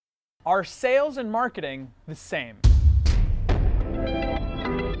Are sales and marketing the same?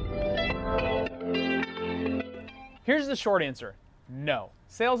 Here's the short answer. No.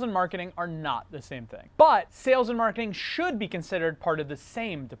 Sales and marketing are not the same thing. But sales and marketing should be considered part of the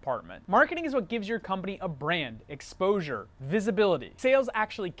same department. Marketing is what gives your company a brand, exposure, visibility. Sales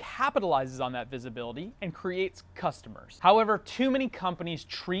actually capitalizes on that visibility and creates customers. However, too many companies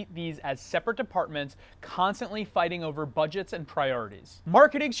treat these as separate departments, constantly fighting over budgets and priorities.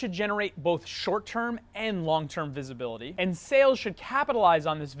 Marketing should generate both short-term and long-term visibility, and sales should capitalize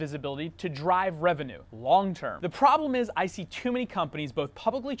on this visibility to drive revenue long-term. The problem is I see too many companies, both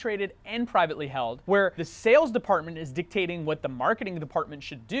publicly traded and privately held, where the sales department is dictating what the marketing department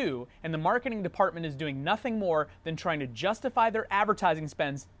should do, and the marketing department is doing nothing more than trying to justify their advertising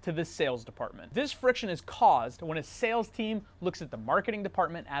spends to the sales department. This friction is caused when a sales team looks at the marketing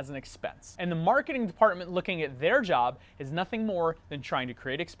department as an expense, and the marketing department looking at their job is nothing more than trying to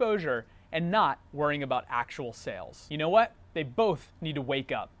create exposure and not worrying about actual sales. You know what? They both need to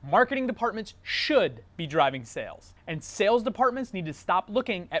wake up. Marketing departments should be driving sales, and sales departments need to stop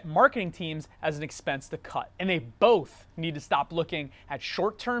looking at marketing teams as an expense to cut. And they both need to stop looking at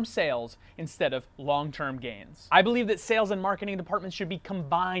short-term sales instead of long-term gains. I believe that sales and marketing departments should be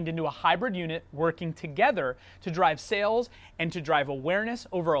combined into a hybrid unit working together to drive sales and to drive awareness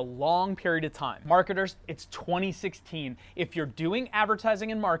over a long period of time. Marketers, it's 2016. If you're doing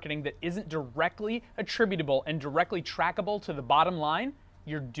advertising and marketing that isn't directly attributable and directly trackable to the bottom line,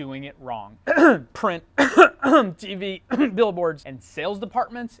 you're doing it wrong. Print, TV, billboards, and sales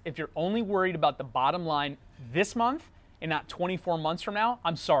departments, if you're only worried about the bottom line this month and not 24 months from now,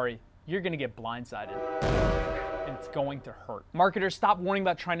 I'm sorry, you're gonna get blindsided. And it's going to hurt. Marketers, stop worrying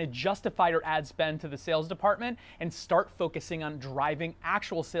about trying to justify your ad spend to the sales department and start focusing on driving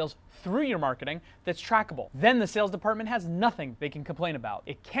actual sales through your marketing that's trackable. Then the sales department has nothing they can complain about.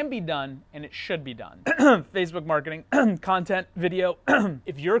 It can be done and it should be done. Facebook marketing, content, video.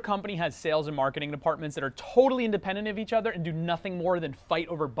 If your company has sales and marketing departments that are totally independent of each other and do nothing more than fight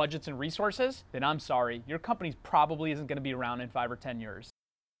over budgets and resources, then I'm sorry, your company probably isn't gonna be around in 5 or 10 years.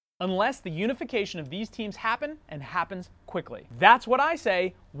 Unless the unification of these teams happen and happens quickly. That's what I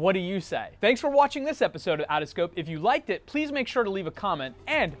say. What do you say? Thanks for watching this episode of Out of Scope. If you liked it, please make sure to leave a comment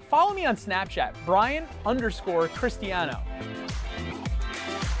and follow me on Snapchat, Brian_Cristiano.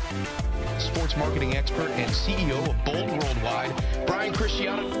 Sports marketing expert and CEO of Bold Worldwide, Brian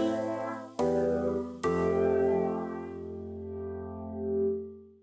Cristiano.